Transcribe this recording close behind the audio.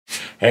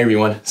Hey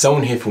everyone,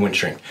 someone here for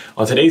Wynn.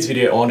 On today's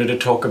video I wanted to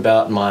talk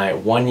about my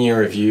 1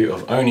 year review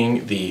of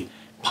owning the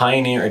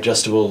Pioneer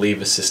adjustable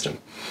lever system.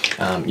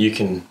 You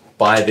can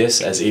buy this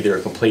as either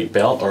a complete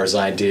belt or, as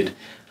I did,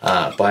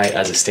 buy it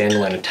as a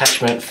standalone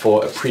attachment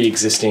for a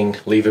pre-existing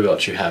lever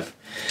belt you have.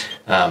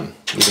 You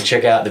can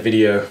check out the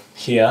video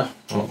here,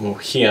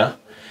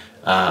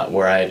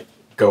 where I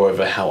go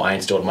over how I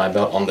installed my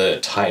belt on the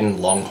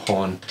Titan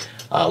Longhorn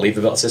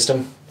lever belt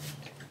system.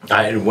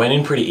 I went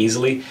in pretty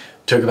easily.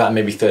 Took about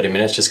maybe 30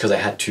 minutes just because I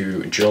had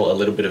to drill a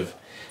little bit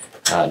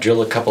of,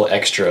 drill a couple of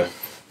extra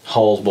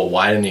holes, well,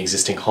 widen the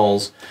existing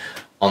holes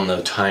on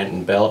the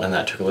Titan belt, and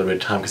that took a little bit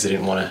of time because I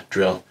didn't want to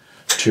drill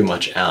too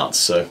much out.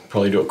 So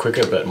probably do it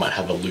quicker, but it might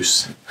have a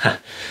loose,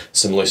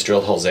 some loose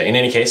drill holes there. In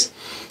any case,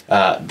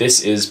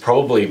 this is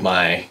probably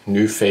my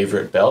new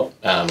favorite belt.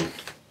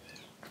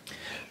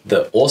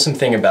 The awesome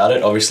thing about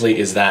it, obviously,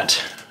 is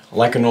that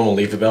like a normal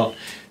lever belt,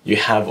 you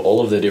have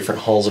all of the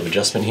different holes of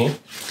adjustment here.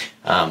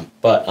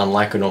 But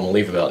unlike a normal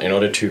lever belt, in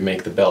order to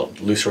make the belt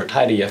looser or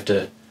tighter, you have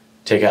to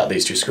take out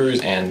these two screws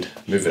and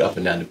move it up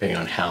and down depending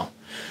on how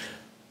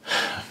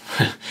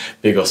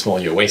big or small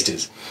your waist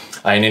is.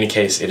 In any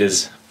case,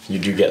 you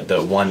do get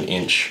the 1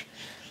 inch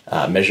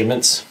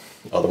measurements,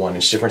 or the 1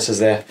 inch differences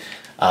there.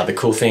 The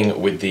cool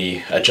thing with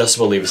the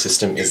adjustable lever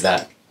system is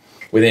that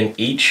within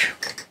each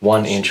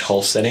 1 inch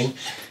hole setting,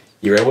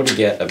 you're able to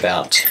get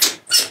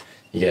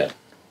you get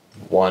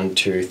 1,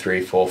 2,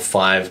 3, 4,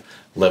 5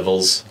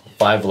 levels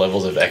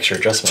of extra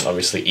adjustment.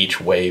 Obviously each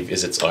wave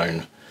is its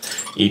own,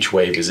 each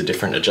wave is a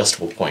different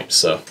adjustable point.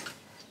 So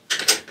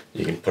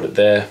you can put it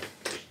there,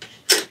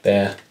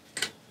 there,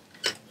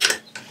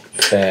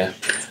 there,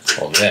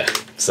 or there.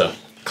 So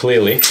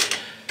clearly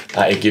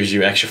it gives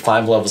you extra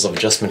 5 levels of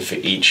adjustment for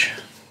each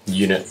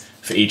unit,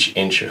 for each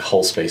inch of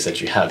hole space that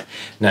you have.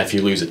 Now if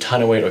you lose a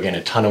ton of weight or gain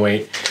a ton of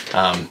weight,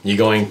 you're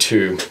going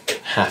to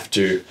have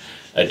to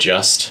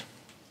adjust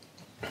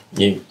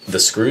the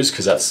screws,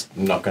 because that's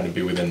not going to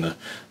be within the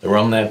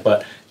realm there.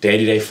 But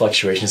day-to-day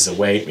fluctuations of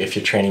weight, if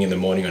you're training in the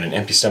morning on an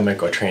empty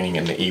stomach or training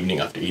in the evening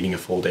after eating a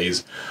full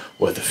day's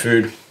worth of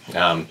food,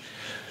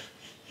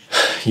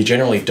 you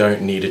generally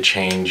don't need to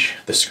change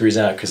the screws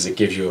out because it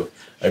gives you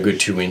a good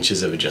 2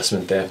 inches of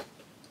adjustment there.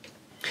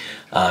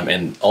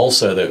 And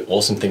also the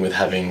awesome thing with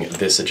having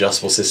this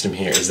adjustable system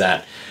here is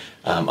that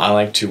I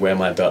like to wear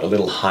my belt a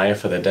little higher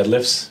for the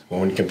deadlifts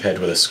when compared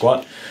with a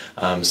squat.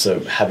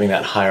 So having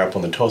that higher up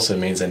on the torso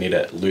means I need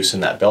to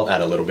loosen that belt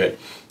out a little bit,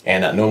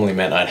 and that normally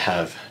meant I'd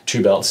have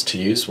 2 belts to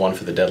use, one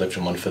for the deadlift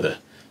and one for the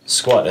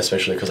squat,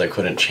 especially because I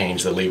couldn't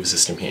change the lever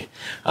system here.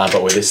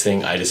 But with this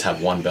thing, I just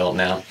have 1 belt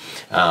now.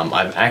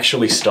 I've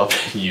actually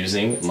stopped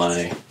using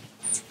my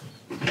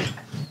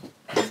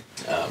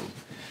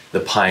the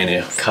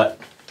Pioneer cut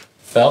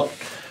belt.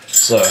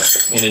 So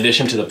in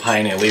addition to the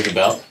Pioneer lever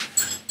belt,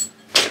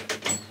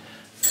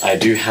 I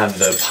do have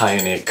the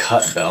Pioneer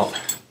cut belt,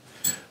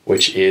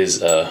 which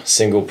is a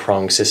single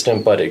prong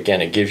system, but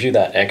again, it gives you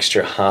that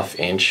extra 1/2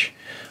 inch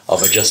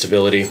of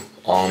adjustability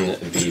on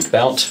the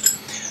belt.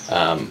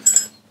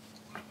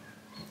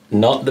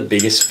 Not the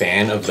biggest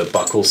fan of the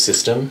buckle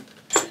system,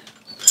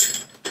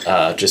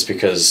 just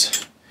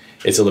because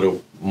it's a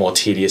little more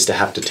tedious to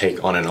have to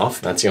take on and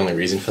off. That's the only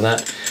reason for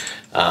that.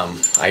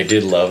 I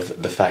did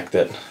love the fact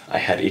that I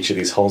had each of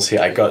these holes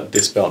here. I got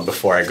this belt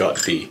before I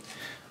got the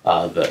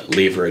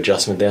lever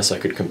adjustment there, so I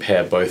could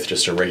compare both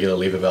just a regular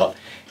lever belt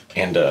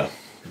and a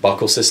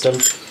buckle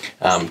system.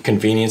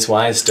 Convenience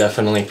wise,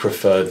 definitely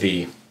prefer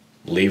the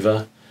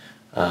lever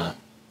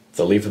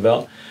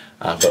belt,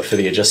 but for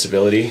the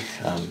adjustability,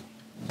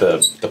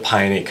 the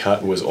Pioneer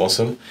cut was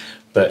awesome.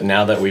 But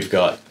now that we've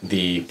got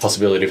the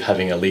possibility of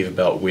having a lever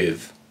belt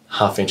with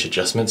 1/2 inch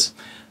adjustments,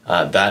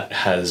 that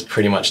has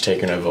pretty much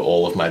taken over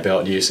all of my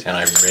belt use, and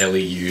I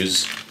rarely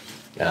use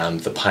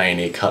the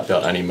Pioneer cut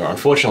belt anymore,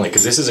 unfortunately,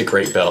 because this is a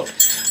great belt.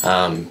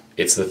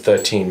 It's the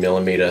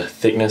 13mm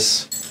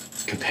thickness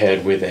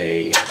compared with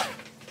a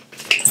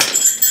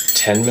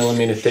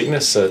 10mm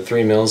thickness, so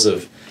 3 mils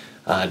of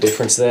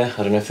difference there.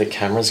 I don't know if the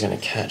camera's going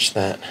to catch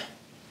that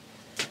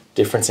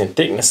difference in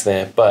thickness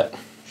there, but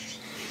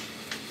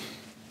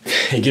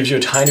it gives you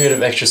a tiny bit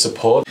of extra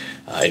support.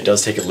 It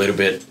does take a little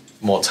bit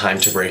more time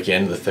to break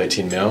in the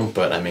 13mm,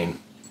 but I mean,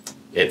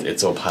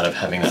 it's all part of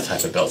having that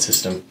type of belt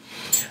system.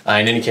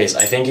 In any case,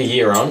 I think a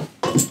year on,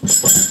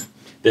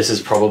 this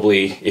is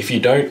probably, if you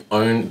don't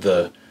own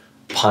the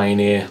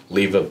Pioneer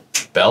lever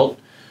belt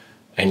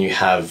and you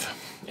have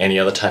any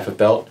other type of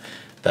belt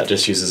that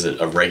just uses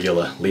a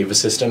regular lever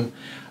system,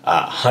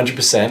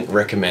 100%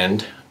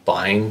 recommend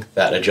buying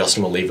that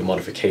adjustable lever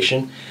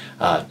modification.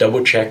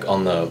 Double check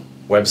on the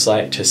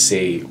website to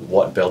see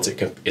what belts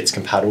it's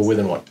compatible with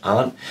and what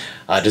aren't.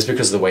 Just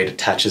because of the way it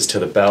attaches to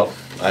the belt,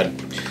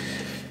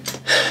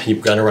 you're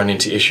going to run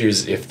into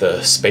issues if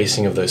the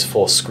spacing of those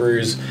 4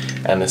 screws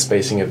and the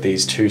spacing of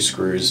these 2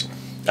 screws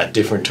are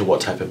different to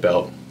what type of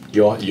belt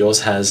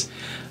yours has.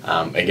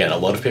 Again, a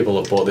lot of people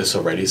have bought this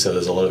already, so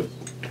there's a lot of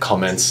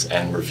comments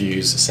and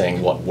reviews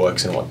saying what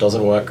works and what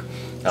doesn't work.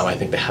 I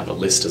think they have a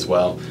list as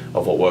well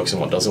of what works and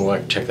what doesn't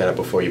work. Check that out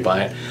before you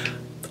buy it.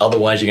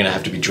 Otherwise, you're going to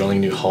have to be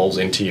drilling new holes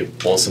into your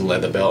awesome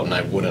leather belt, and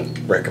I wouldn't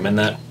recommend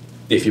that.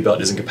 If your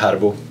belt isn't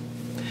compatible,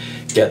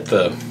 get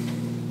the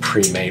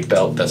pre-made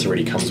belt that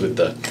already comes with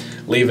the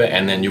lever,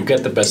 and then you'll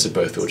get the best of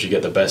both worlds. You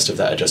get the best of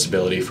that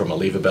adjustability from a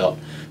lever belt.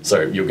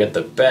 So you'll get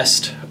the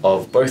best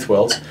of both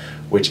worlds,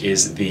 which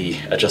is the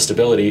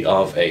adjustability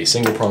of a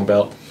single prong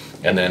belt,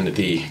 and then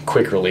the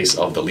quick release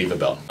of the lever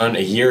belt. On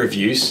a year of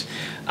use,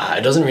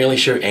 it doesn't really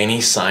show any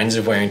signs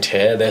of wear and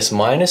tear. There's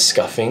minor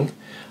scuffing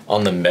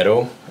on the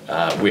metal,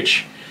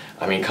 which,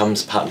 I mean,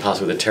 comes part and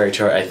parcel with the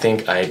territory. I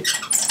think I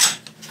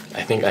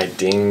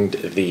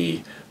dinged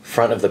the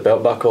front of the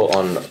belt buckle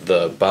on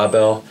the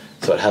barbell,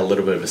 so it had a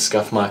little bit of a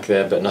scuff mark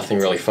there, but nothing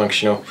really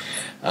functional.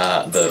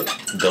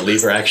 The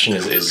lever action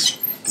is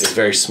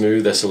very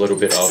smooth. There's a little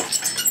bit of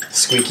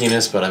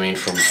squeakiness, but I mean,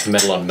 from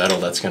metal on metal,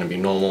 that's going to be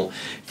normal.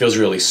 Feels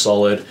really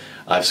solid.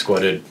 I've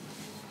squatted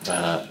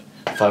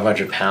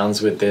 500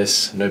 pounds with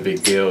this, no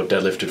big deal.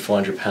 Deadlifted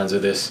 400 pounds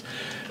with this.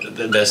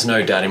 There's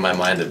no doubt in my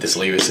mind that this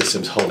lever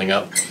system's holding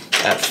up.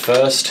 At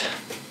first,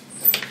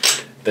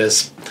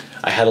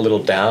 I had a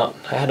little doubt.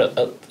 I had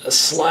a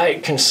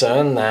slight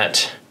concern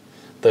that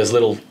those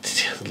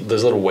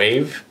little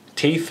wave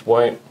teeth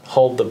won't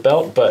hold the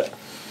belt, but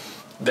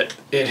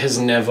it has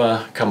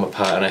never come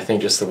apart. And I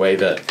think just the way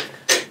that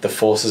the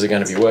forces are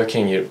going to be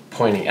working, you're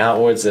pointing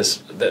outwards.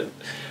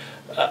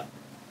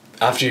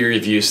 After your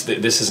reviews,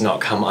 this has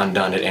not come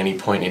undone at any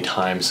point in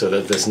time, so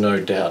that there's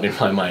no doubt in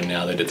my mind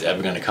now that it's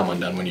ever going to come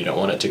undone when you don't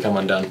want it to come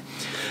undone.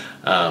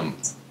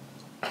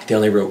 The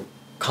only real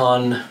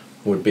con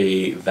would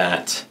be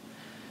that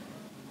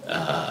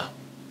the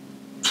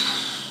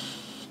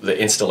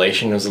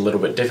installation is a little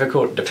bit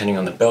difficult depending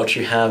on the belt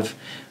you have,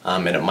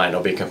 and it might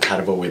not be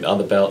compatible with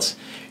other belts.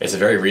 It's a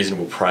very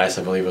reasonable price.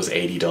 I believe it was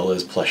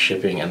 $80 plus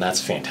shipping, and that's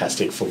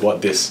fantastic for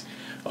what this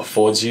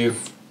affords you.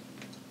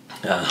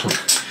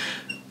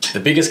 The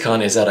biggest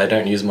con is that I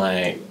don't use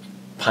my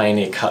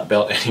Pioneer cut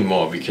belt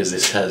anymore because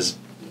this has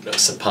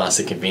surpassed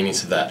the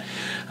convenience of that.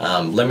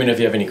 Let me know if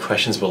you have any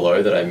questions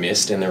below that I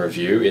missed in the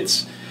review.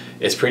 It's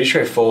pretty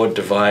straightforward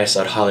device.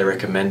 I'd highly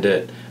recommend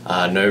it.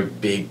 No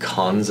big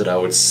cons that I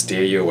would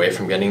steer you away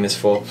from getting this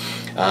for.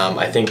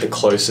 I think the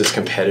closest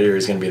competitor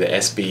is going to be the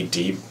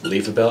SBD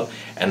lever belt,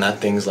 and that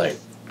thing's like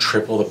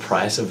triple the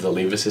price of the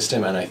lever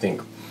system, and I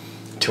think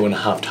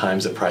 2.5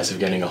 times the price of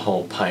getting a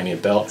whole Pioneer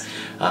belt.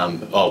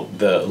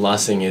 The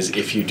last thing is,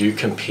 if you do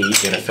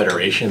compete in a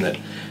federation that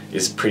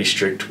is pretty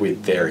strict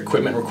with their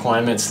equipment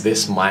requirements,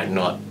 this might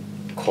not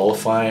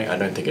qualify. I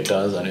don't think it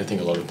does. I don't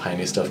think a lot of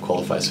Pioneer stuff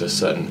qualifies for a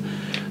certain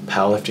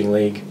powerlifting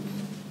league,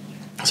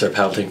 so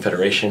powerlifting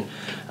federation.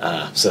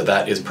 So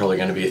that is probably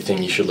going to be a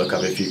thing you should look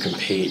up if you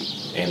compete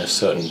in a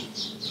certain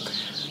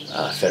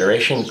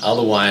federation.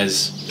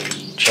 Otherwise,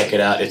 check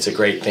it out. It's a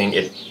great thing.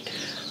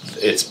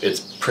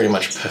 It's pretty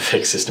much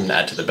perfect system to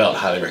add to the belt.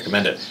 Highly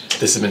recommend it.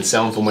 This has been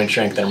Selwyn from Wynn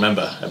Strength, and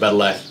remember, a better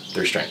life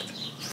through strength.